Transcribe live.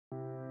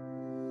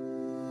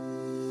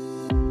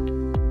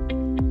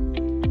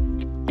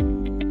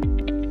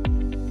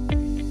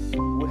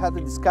had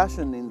a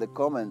discussion in the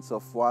comments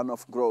of one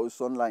of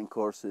Grow's online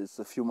courses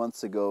a few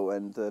months ago,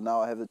 and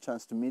now I have the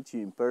chance to meet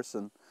you in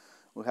person.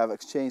 We have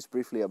exchanged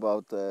briefly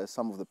about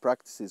some of the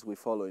practices we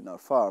follow in our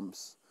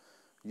farms.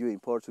 You in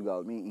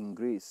Portugal, me in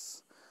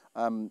Greece.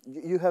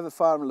 You have a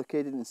farm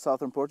located in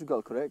southern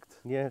Portugal, correct?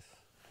 Yes,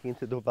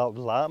 into the Val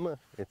de Lama.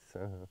 It's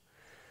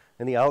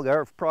in the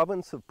Algarve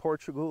province of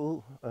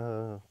Portugal,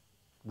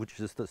 which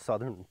is the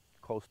southern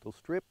coastal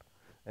strip,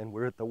 and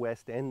we're at the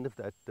west end of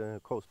that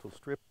coastal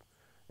strip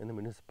in the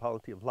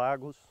municipality of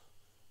Lagos,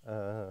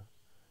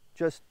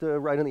 just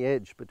right on the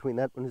edge between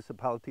that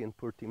municipality and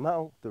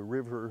Portimão, the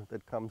river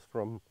that comes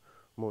from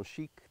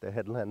Monchique, the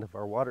headland of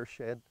our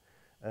watershed.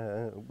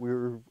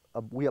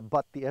 We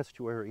abut the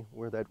estuary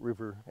where that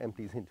river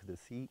empties into the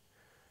sea.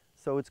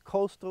 So it's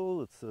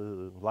coastal, it's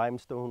a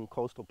limestone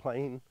coastal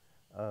plain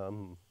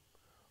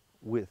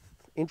with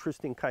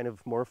interesting kind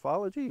of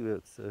morphology.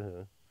 It's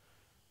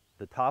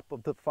the top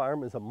of the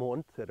farm is a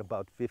mont at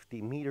about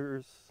 50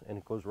 meters, and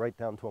it goes right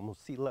down to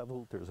almost sea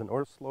level. There's a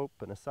north slope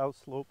and a south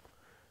slope,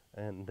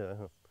 and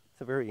it's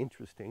a very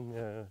interesting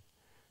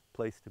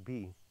place to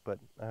be. But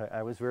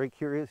I was very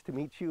curious to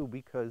meet you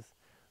because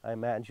I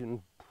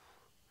imagine,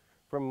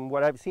 from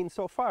what I've seen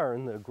so far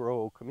in the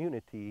Grow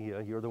community,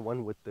 you're the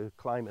one with the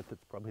climate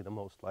that's probably the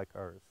most like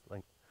ours,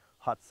 like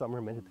hot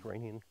summer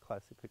Mediterranean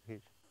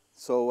classification.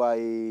 So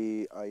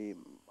I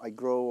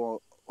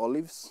grow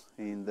olives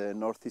in the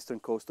northeastern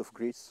coast of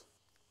Greece,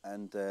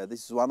 and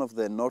this is one of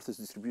the northest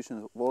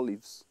distributions of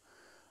olives.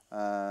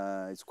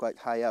 It's quite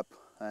high up,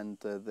 and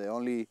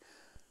the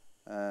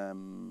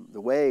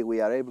way we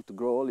are able to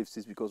grow olives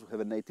is because we have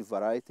a native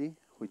variety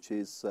which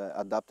is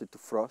adapted to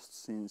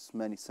frost since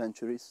many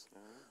centuries.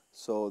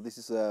 So this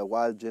is a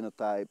wild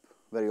genotype,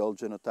 very old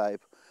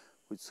genotype,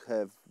 which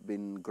have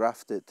been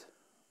grafted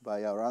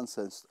by our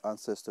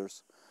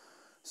ancestors.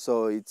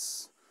 So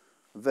it's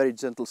very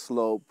gentle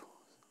slope,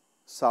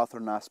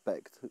 southern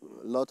aspect, a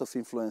lot of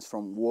influence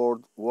from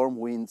warm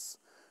winds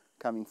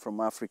coming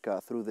from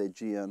Africa through the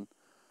Aegean.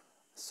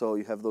 So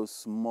you have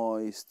those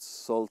moist,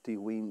 salty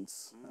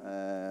winds,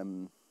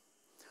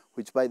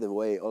 which, by the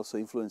way, also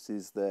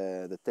influences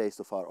the taste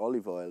of our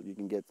olive oil. You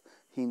can get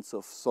hints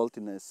of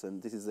saltiness,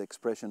 and this is the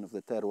expression of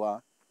the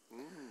terroir.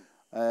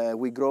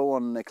 We grow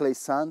on clay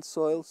sand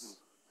soils,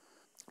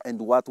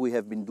 and what we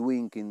have been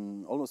doing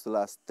in almost the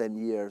last 10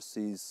 years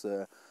is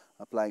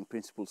applying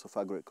principles of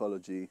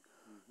agroecology,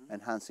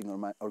 enhancing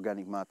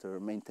organic matter,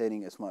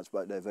 maintaining as much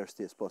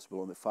biodiversity as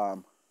possible on the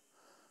farm.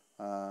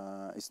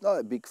 It's not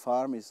a big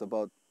farm, it's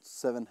about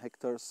 7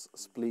 hectares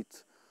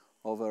split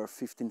over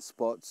 15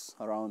 spots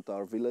around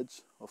our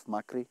village of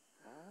Makri,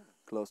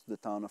 close to the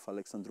town of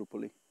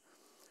Alexandroupoli.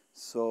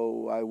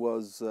 So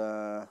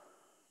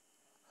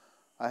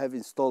I have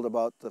installed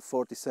about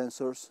 40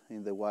 sensors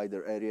in the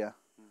wider area,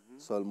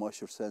 soil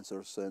moisture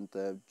sensors, and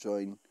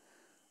joined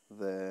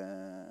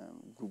the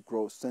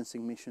Grow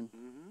sensing mission.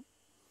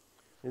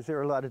 Is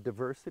there a lot of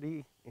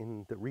diversity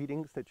in the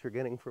readings that you're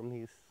getting from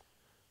these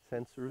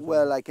sensors?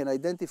 Well, I can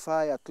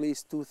identify at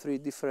least 2-3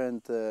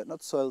 different,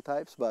 not soil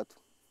types, but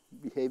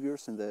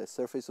behaviors in the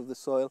surface of the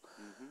soil,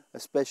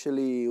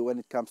 especially when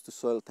it comes to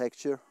soil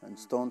texture and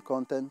stone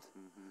content.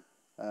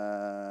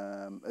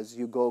 As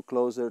you go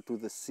closer to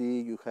the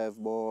sea, you have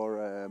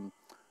more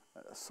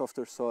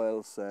softer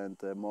soils and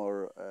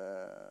more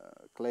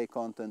clay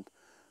content,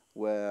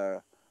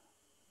 where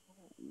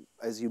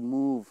as you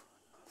move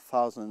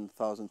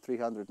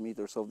 1,300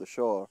 meters off the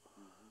shore,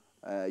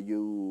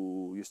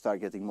 you start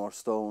getting more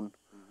stone,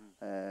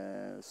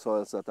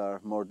 soils that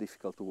are more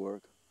difficult to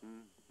work.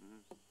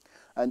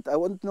 And I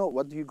want to know,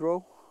 what do you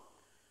grow?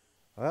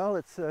 Well,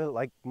 it's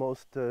like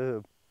most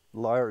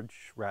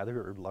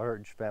rather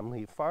large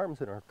family farms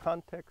in our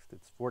context.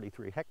 It's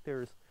 43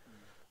 hectares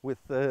with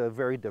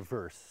very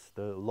diverse.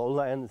 The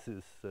lowlands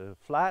is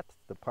flat.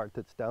 The part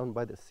that's down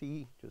by the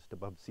sea, just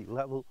above sea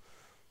level,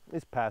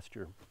 is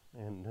pasture,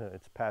 and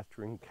it's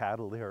pasturing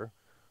cattle there.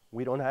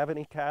 We don't have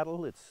any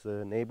cattle. It's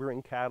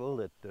neighboring cattle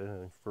that,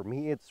 for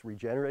me, it's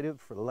regenerative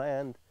for the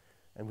land,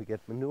 and we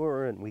get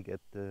manure and we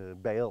get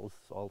bales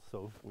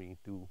also. We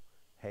do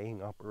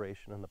haying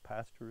operation on the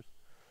pastures.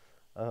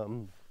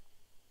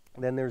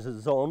 Then there's a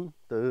zone,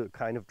 the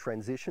kind of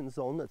transition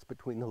zone that's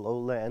between the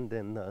lowland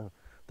and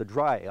the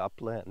dry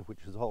upland,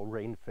 which is all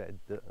rain-fed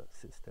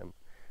system.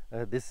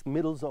 This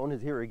middle zone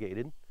is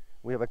irrigated.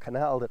 We have a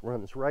canal that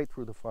runs right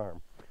through the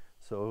farm.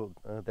 So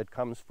that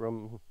comes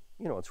from,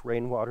 it's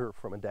rainwater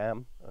from a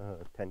dam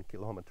 10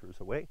 kilometers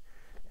away.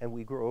 And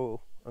we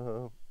grow,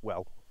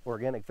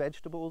 organic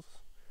vegetables.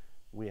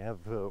 We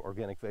have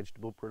organic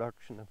vegetable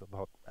production of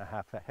about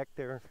half a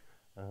hectare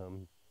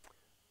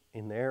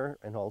in there.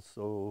 And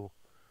also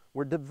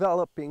we're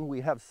developing,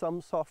 we have some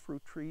soft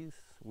fruit trees.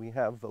 We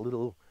have a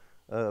little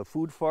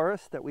food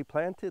forest that we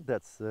planted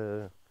that's,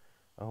 I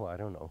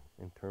don't know,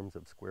 in terms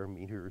of square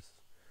meters,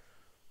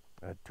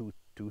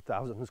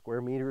 2,000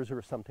 square meters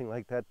or something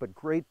like that, but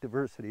great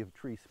diversity of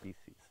tree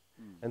species.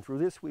 And through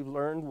this we've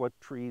learned what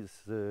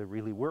trees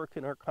really work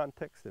in our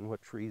context and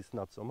what trees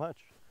not so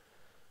much.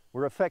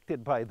 We're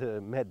affected by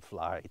the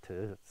medfly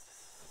to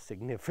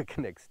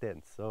significant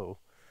extent. So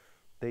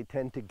they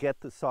tend to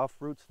get the soft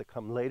fruits that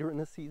come later in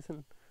the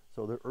season.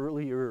 So the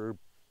earlier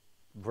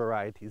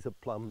varieties of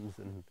plums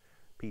and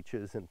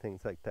peaches and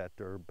things like that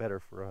are better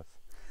for us.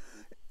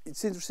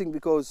 It's interesting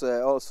because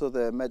also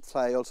the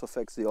medfly also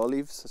affects the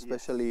olives,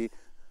 especially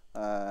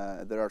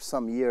there are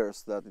some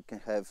years that it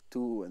can have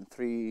 2 and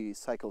 3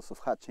 cycles of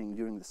hatching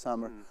during the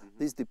summer.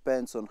 This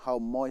depends on how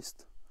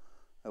moist,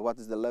 what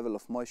is the level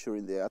of moisture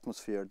in the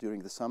atmosphere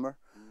during the summer,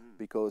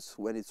 because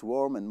when it's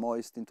warm and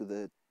moist into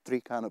the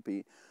tree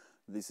canopy,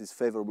 this is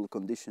favorable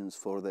conditions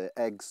for the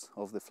eggs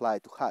of the fly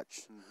to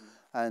hatch.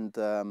 And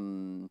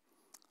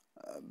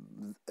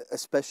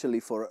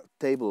especially for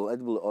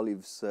edible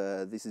olives,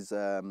 this is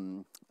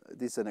an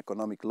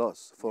economic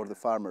loss for the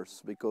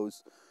farmers,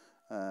 because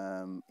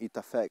it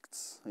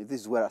affects,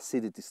 this is where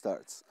acidity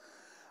starts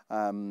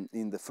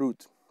in the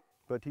fruit.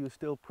 But do you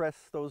still press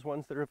those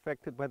ones that are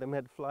affected by the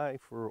medfly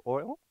for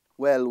oil?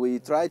 Well, we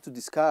try to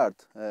discard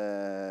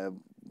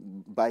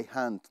by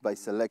hand, by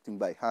selecting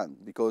by hand,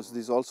 because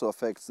this also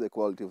affects the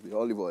quality of the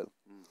olive oil.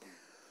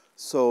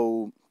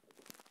 So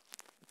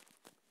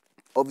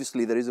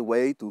obviously there is a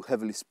way to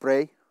heavily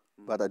spray,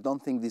 but I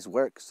don't think this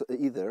works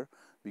either,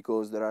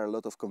 because there are a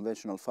lot of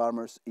conventional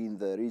farmers in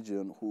the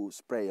region who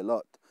spray a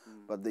lot,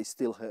 but they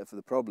still have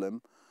the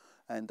problem.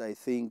 And I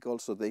think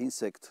also the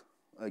insect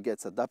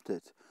gets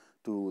adapted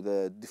to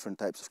the different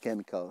types of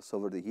chemicals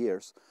over the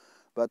years.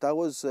 But I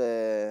was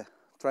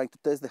trying to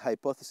test the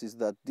hypothesis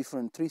that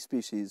different tree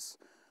species,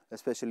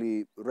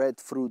 especially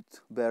red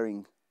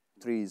fruit-bearing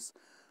trees,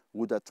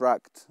 would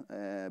attract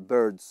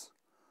birds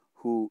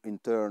who in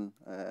turn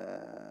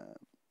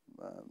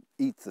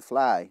eat the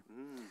fly.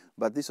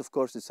 But this, of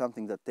course, is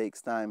something that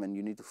takes time, and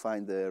you need to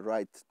find the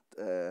right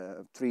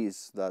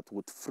trees that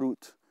would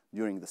fruit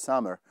during the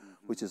summer,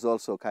 which is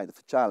also kind of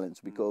a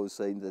challenge, because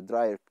in the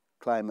drier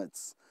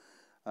climates,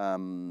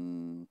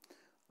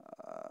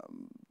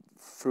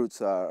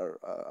 fruits are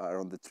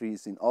on the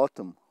trees in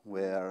autumn,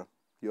 where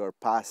you are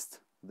past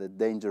the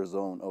danger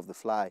zone of the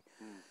fly.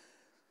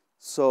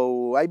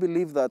 So I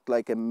believe that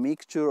like a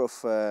mixture of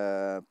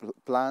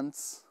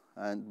plants,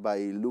 and by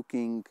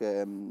looking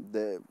at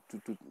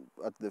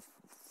the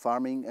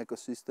farming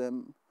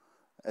ecosystem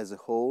as a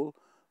whole,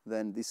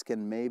 then this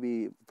can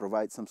maybe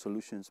provide some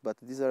solutions. But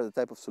these are the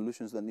type of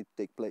solutions that need to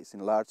take place in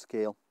large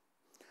scale.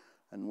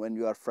 And when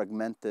you are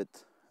fragmented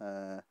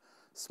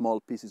small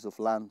pieces of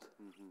land,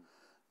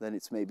 then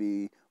it's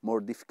maybe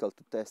more difficult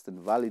to test and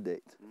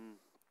validate.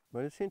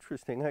 But it's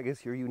interesting. I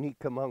guess you're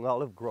unique among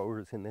olive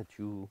growers in that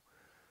you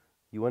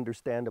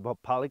understand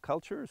about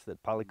polycultures,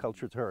 that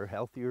polycultures are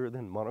healthier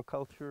than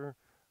monoculture.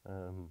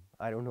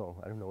 I don't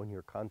know in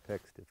your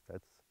context if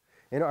that's...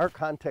 In our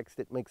context,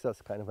 it makes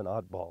us kind of an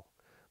oddball.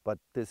 But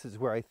this is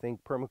where I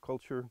think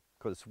permaculture,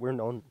 because we're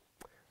known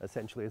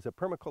essentially as a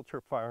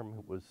permaculture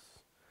farm,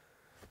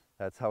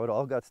 that's how it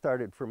all got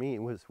started for me,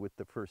 was with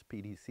the first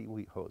PDC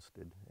we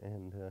hosted.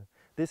 And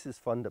this is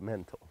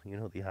fundamental, you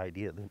know, the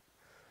idea that,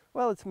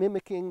 well, it's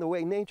mimicking the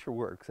way nature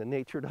works, and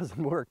nature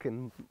doesn't work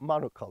in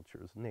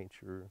monocultures.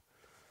 Nature,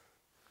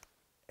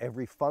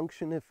 every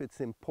function, if it's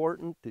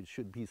important, it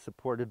should be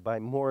supported by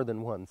more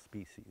than one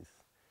species.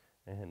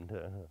 And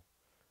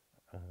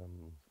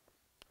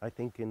I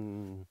think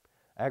in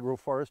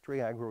agroforestry,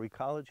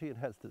 agroecology, it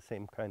has the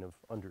same kind of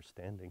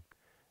understanding.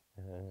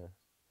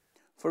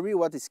 For me,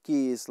 what is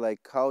key is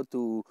like how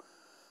to,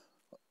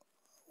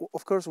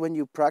 of course, when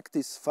you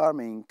practice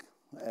farming,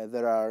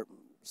 there are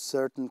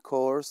certain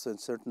courses and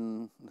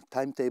certain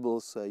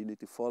timetables you need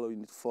to follow. You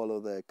need to follow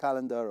the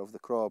calendar of the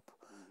crop.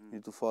 You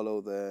need to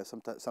follow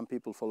some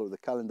people follow the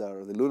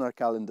calendar, the lunar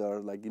calendar,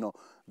 like, you know,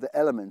 the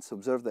elements,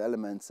 observe the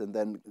elements and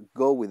then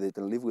go with it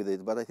and live with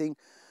it. But I think,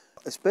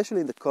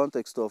 especially in the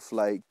context of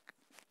like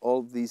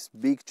all these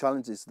big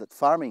challenges that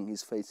farming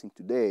is facing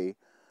today,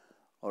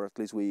 or at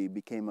least we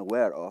became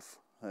aware of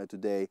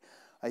today,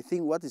 I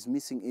think what is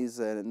missing is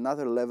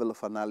another level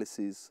of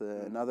analysis,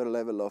 another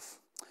level of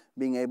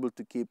being able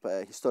to keep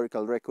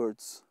historical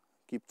records,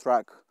 keep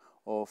track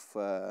of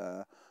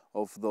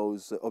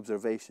those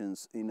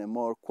observations in a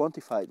more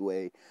quantified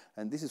way.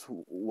 And this is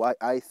why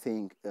I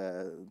think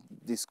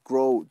this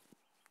Grow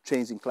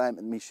Changing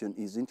Climate mission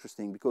is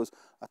interesting, because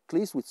at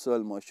least with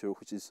soil moisture,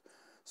 which is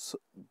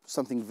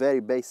something very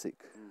basic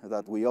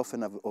that we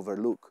often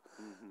overlook,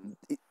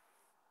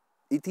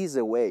 it is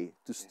a way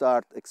to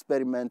start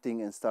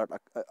experimenting and start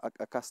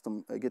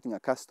getting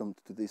accustomed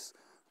to this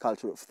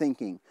culture of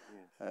thinking,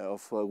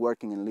 of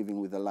working and living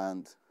with the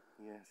land.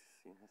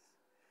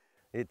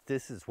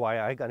 This is why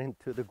I got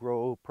into the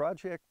Grow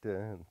project.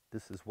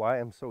 This is why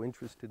I'm so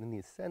interested in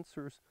these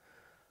sensors.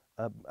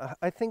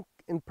 I think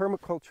in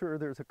permaculture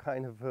there's a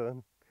kind of,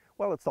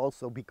 well, it's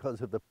also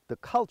because of the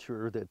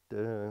culture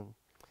that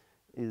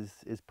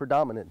is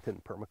predominant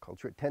in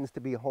permaculture. It tends to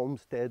be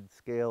homestead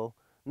scale,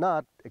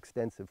 not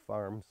extensive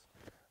farms,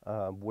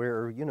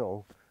 where, you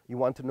know, you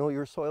want to know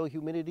your soil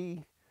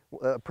humidity.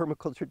 A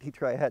permaculture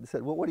teacher I had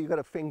said, well, what do you got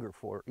a finger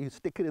for? You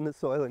stick it in the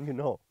soil and you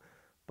know.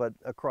 But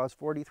across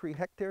 43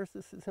 hectares,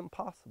 this is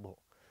impossible.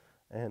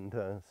 And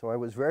so I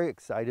was very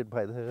excited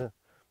by the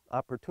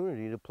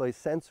opportunity to place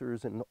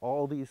sensors in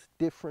all these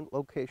different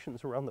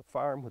locations around the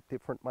farm with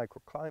different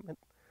microclimate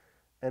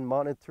and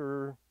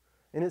monitor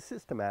in a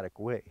systematic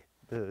way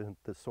the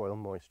soil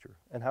moisture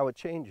and how it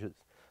changes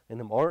in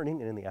the morning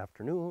and in the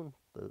afternoon.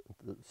 The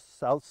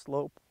south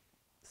slope,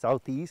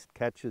 southeast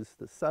catches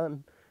the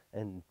sun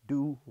and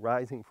dew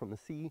rising from the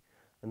sea.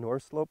 The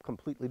north slope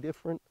completely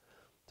different.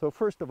 So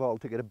first of all,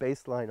 to get a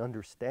baseline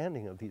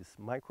understanding of these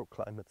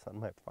microclimates on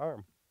my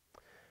farm.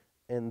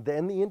 And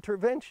then the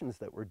interventions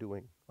that we're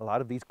doing. A lot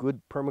of these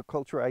good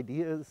permaculture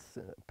ideas,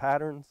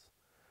 patterns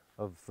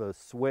of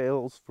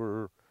swales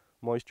for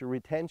moisture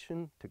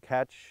retention to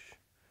catch.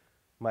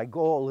 My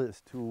goal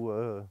is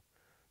to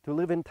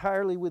live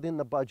entirely within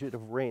the budget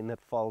of rain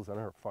that falls on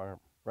our farm.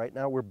 Right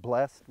now we're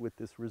blessed with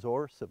this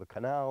resource of a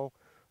canal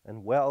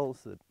and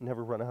wells that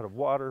never run out of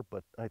water,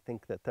 but I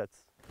think that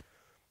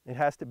it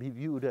has to be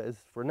viewed as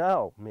for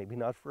now, maybe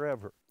not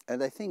forever.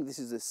 And I think this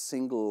is a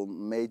single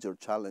major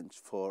challenge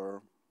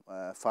for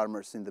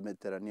farmers in the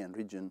Mediterranean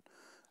region.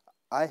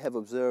 I have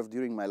observed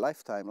during my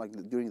lifetime, like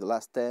during the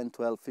last 10,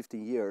 12,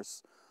 15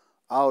 years,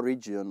 our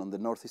region on the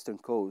northeastern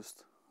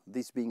coast,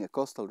 this being a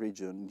coastal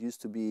region,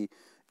 used to be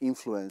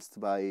influenced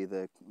by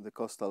the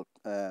coastal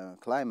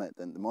climate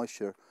and the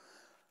moisture.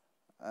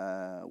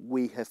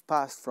 We have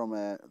passed from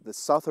the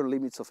southern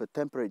limits of a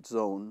temperate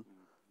zone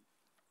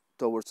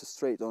towards a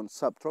straight-on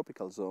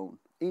subtropical zone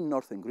in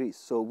northern Greece.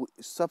 So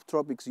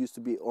subtropics used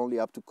to be only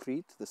up to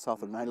Crete, the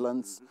southern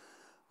islands,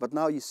 but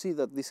now you see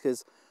that this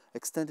has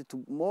extended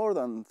to more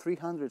than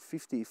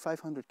 350,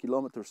 500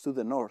 kilometers to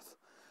the north.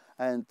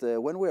 And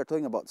when we are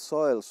talking about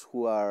soils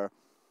who are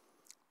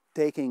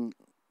taking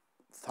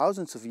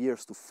thousands of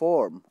years to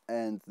form,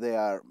 and they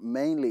are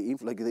mainly,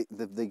 like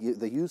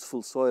the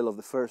useful soil of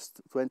the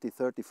first 20,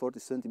 30, 40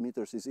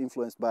 centimeters is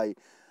influenced by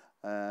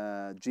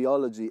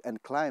geology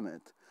and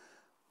climate.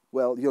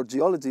 Well, your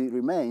geology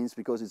remains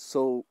because it's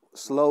so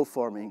slow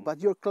forming, but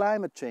your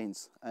climate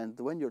changes. And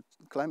when your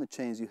climate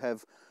changes, you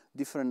have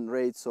different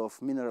rates of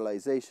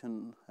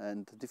mineralization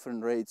and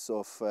different rates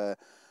of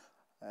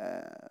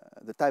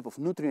the type of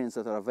nutrients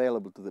that are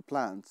available to the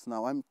plants.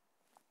 Now, I'm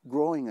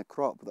growing a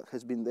crop that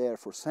has been there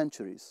for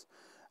centuries,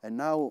 and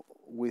now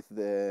with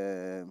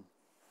the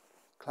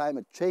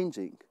climate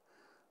changing,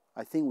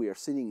 I think we are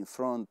sitting in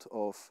front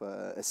of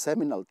a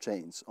seminal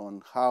change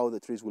on how the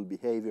trees will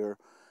behave,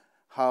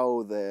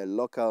 how the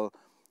local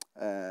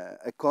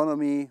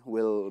economy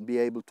will be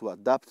able to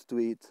adapt to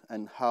it,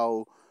 and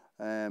how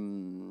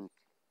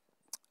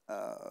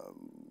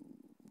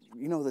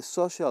you know, the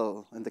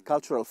social and the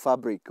cultural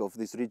fabric of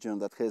this region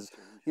that has,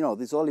 you know,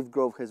 this olive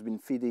grove has been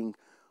feeding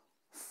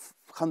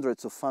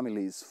hundreds of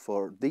families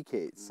for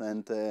decades,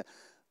 and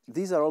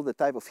these are all the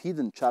type of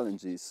hidden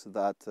challenges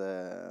that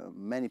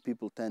many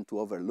people tend to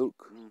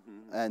overlook.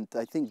 And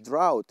I think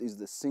drought is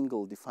the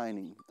single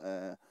defining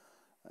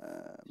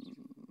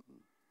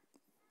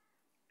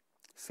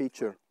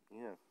feature,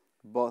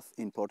 both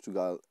in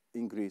Portugal,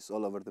 in Greece,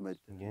 all over the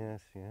Mediterranean.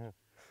 Yes, yes.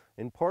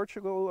 In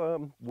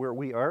Portugal, where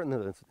we are in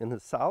the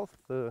south,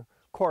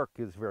 cork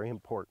is very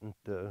important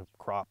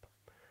crop,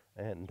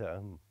 and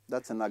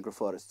that's an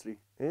agroforestry.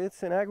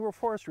 It's an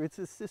agroforestry. It's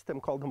a system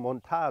called the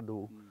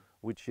montado,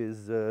 which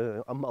is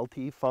a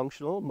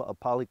multifunctional, a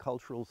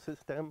polycultural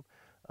system.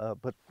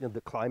 But you know,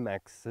 the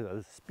climax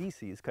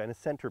species, kind of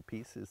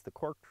centerpiece, is the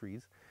cork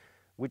trees,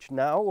 which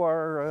now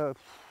are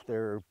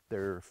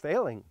they're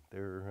failing.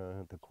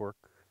 They're the cork.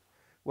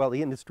 Well,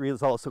 the industry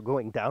is also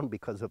going down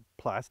because of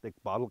plastic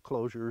bottle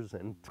closures,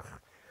 and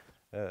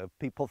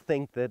people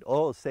think that,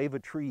 oh, save a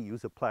tree,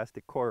 use a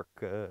plastic cork,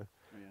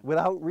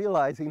 without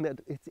realizing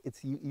that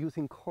it's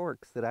using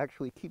corks that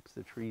actually keeps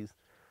the trees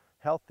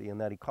healthy in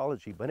that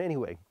ecology. But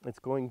anyway, it's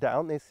going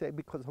down, they say,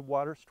 because of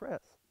water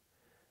stress.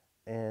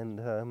 And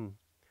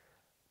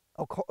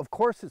of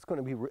course it's going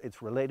to be,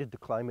 it's related to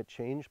climate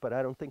change, but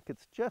I don't think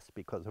it's just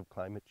because of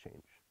climate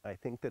change. I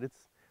think that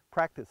it's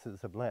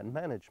practices of land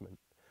management.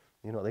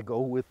 You know, they go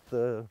with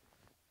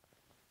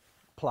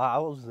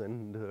plows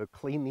and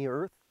clean the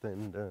earth,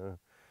 and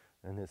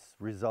this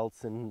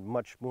results in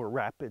much more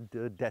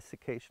rapid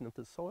desiccation of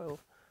the soil.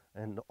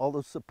 And all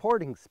those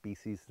supporting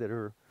species that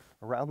are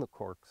around the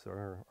corks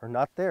are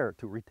not there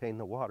to retain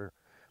the water.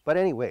 But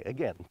anyway,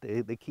 again,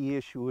 the key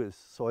issue is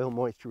soil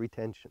moisture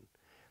retention.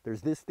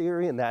 There's this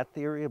theory and that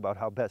theory about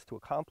how best to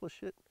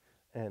accomplish it,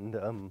 and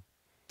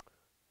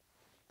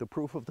the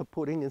proof of the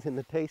pudding is in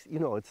the taste. You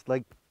know, it's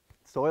like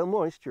soil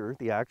moisture,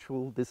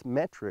 this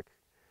metric,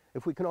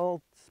 if we can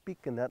all speak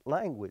in that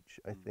language,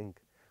 I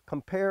think,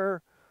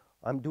 compare,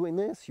 I'm doing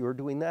this, you're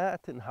doing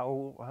that, and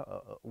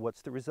how,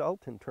 what's the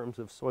result in terms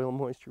of soil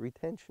moisture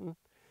retention,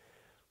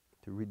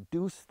 to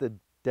reduce the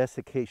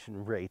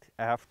desiccation rate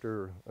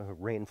after a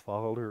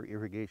rainfall or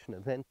irrigation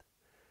event,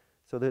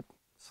 so that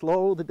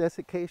slow the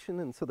desiccation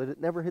and so that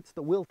it never hits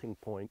the wilting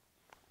point.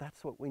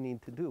 That's what we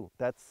need to do.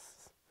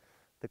 That's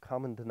the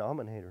common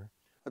denominator.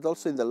 But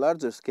also in the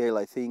larger scale,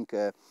 I think,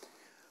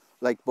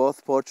 like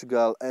both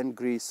Portugal and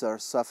Greece are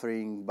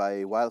suffering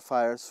by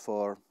wildfires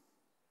for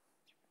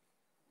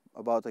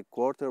about a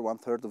quarter,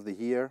 1/3 of the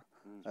year.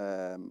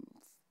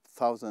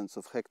 thousands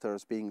of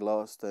hectares being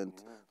lost, and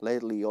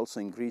lately also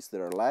in Greece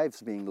there are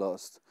lives being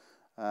lost,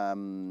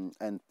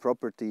 and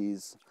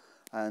properties.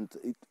 And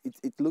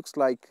it looks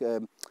like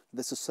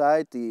the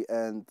society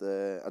and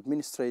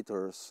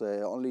administrators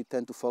only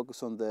tend to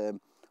focus on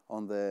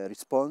the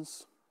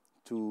response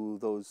to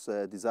those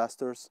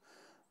disasters,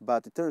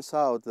 but it turns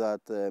out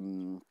that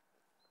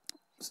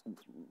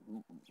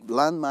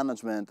land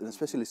management, and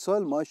especially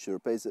soil moisture,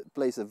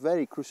 plays a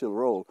very crucial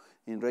role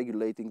in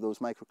regulating those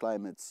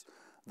microclimates,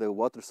 the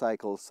water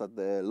cycles at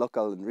the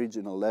local and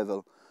regional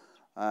level.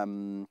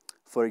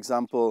 For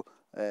example,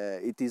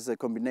 it is a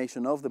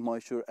combination of the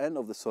moisture and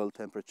of the soil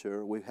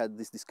temperature. We had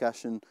this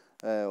discussion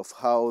of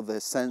how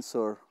the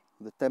sensor,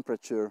 the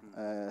temperature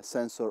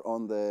sensor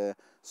on the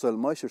soil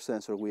moisture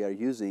sensor we are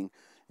using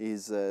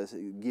is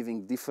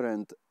giving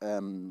different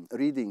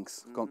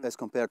readings as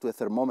compared to a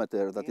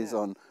thermometer that is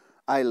on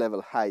eye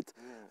level height.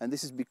 And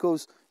this is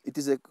because it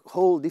is a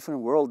whole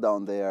different world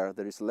down there.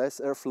 There is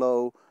less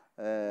airflow.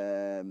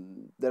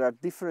 There are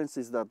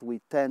differences that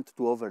we tend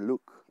to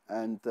overlook.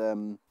 And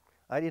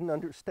I didn't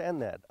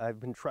understand that. I've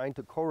been trying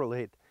to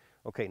correlate.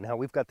 Okay, now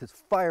we've got this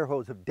fire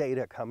hose of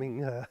data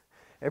coming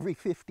every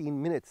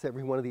 15 minutes.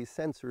 Every one of these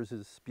sensors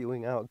is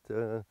spewing out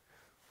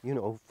you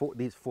know,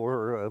 these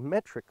four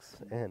metrics,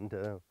 and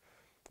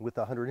with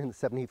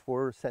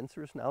 174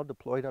 sensors now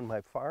deployed on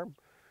my farm,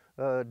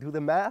 do the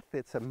math,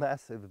 it's a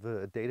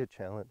massive data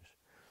challenge.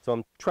 So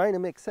I'm trying to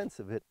make sense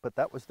of it, but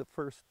that was the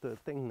first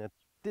thing that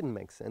didn't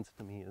make sense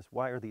to me, is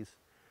why are these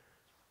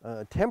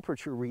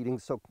temperature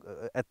readings so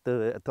at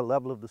the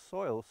level of the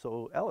soil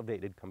so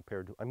elevated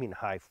compared to, I mean,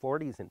 high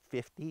 40s and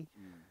 50?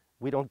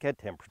 We don't get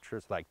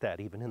temperatures like that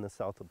even in the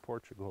south of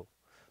Portugal.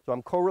 So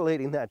I'm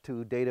correlating that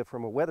to data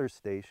from a weather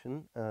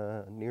station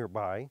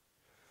nearby.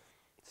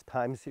 It's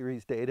time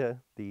series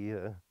data.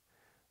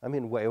 I'm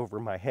in way over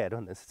my head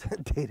on this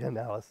data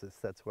analysis.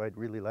 That's why I'd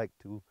really like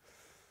to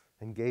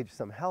engage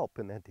some help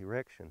in that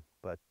direction.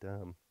 But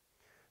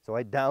so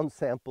I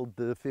downsampled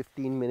the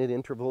 15-minute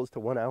intervals to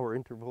 1-hour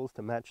intervals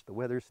to match the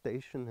weather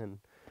station, and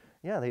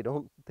yeah, they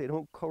don't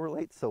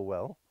correlate so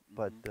well.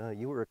 But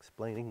you were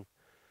explaining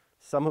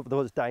some of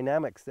those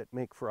dynamics that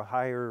make for a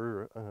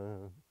higher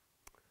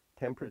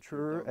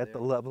temperature at the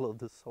level of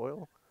the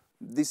soil.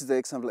 This is the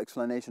example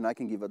explanation I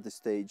can give at this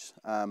stage,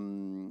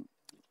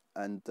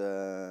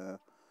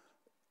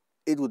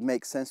 it would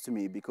make sense to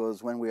me,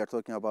 because when we are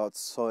talking about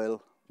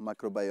soil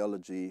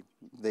microbiology,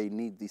 they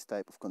need this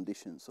type of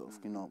conditions of,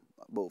 you know,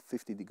 above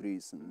 50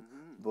 degrees and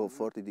above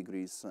 40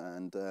 degrees.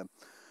 And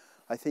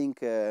I think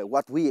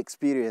what we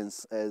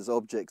experience as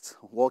objects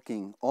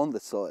walking on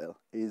the soil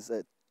is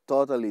a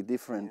totally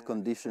different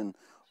condition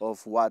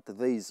of what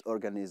these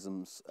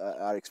organisms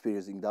are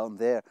experiencing down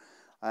there.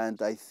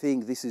 And I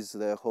think this is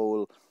the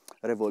whole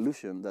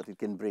revolution that it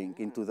can bring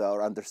into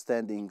our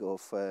understanding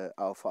of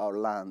our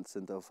lands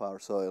and of our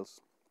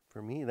soils.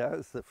 For me, that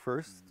was the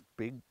first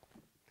big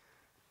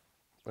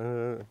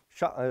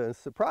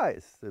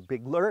surprise, the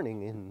big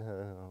learning in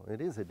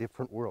it is a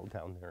different world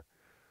down there.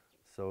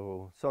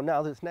 So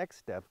now this next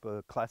step,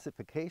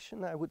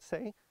 classification, I would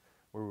say,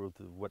 or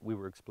what we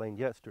were explained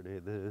yesterday,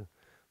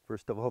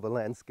 first of all, the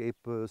landscape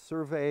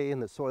survey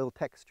and the soil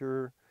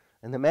texture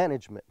and the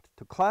management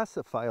to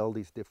classify all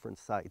these different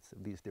sites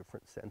of these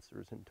different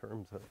sensors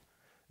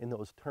in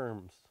those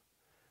terms,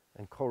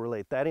 and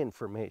correlate that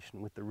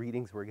information with the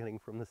readings we're getting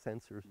from the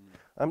sensors.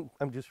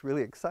 I'm just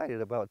really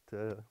excited about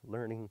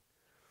learning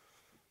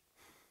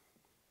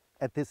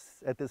at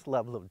this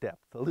level of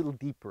depth, a little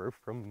deeper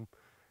from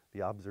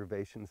the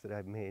observations that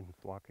I've made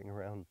walking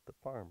around the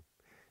farm.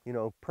 You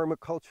know,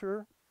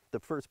 permaculture, the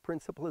first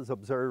principle is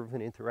observe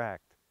and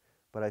interact,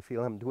 but I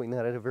feel I'm doing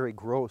that at a very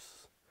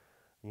gross,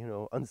 you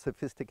know,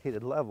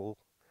 unsophisticated level.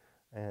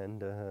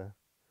 And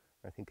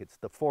I think it's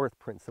the fourth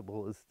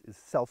principle is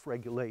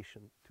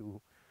self-regulation,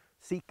 to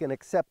seek and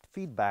accept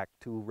feedback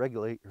to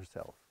regulate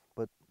yourself.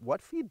 But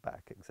what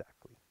feedback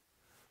exactly?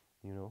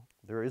 You know,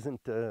 there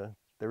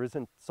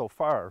isn't so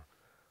far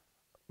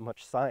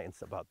much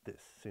science about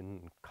this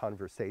in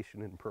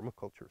conversation in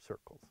permaculture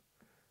circles.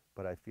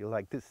 But I feel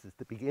like this is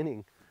the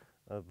beginning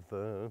of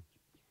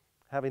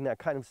having that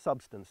kind of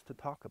substance to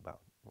talk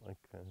about. Like,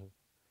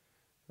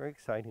 very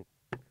exciting.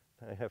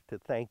 I have to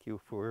thank you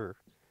for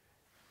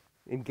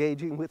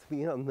engaging with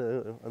me on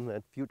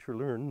that Future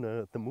Learn,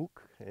 the MOOC,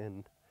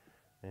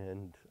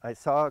 and I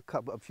saw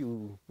a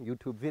few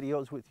YouTube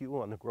videos with you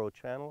on the Grow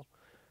channel,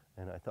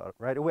 and I thought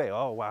right away,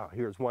 oh wow,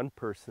 here's one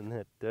person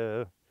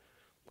that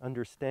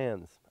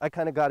understands. I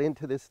kind of got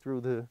into this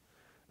through the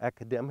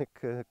academic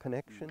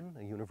connection,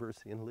 a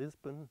university in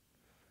Lisbon,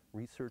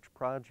 research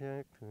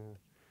project.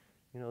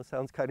 You know,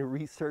 sounds kind of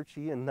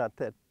researchy and not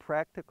that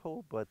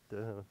practical, but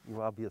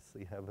you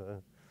obviously have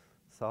a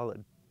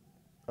solid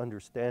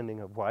understanding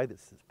of why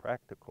this is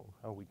practical,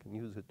 how we can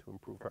use it to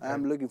improve our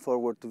I'm looking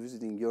forward to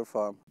visiting your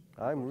farm.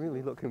 I'm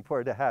really looking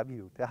forward to have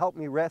you, to help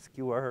me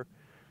rescue our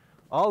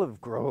olive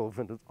grove.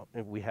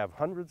 And we have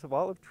hundreds of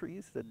olive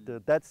trees.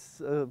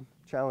 That's a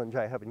challenge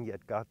I haven't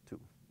yet got to,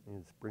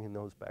 is bringing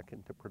those back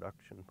into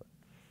production. But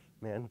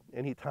man,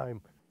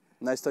 anytime.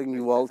 Nice talking to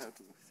you, Walt.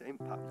 Same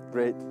part.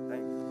 Great.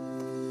 Thanks.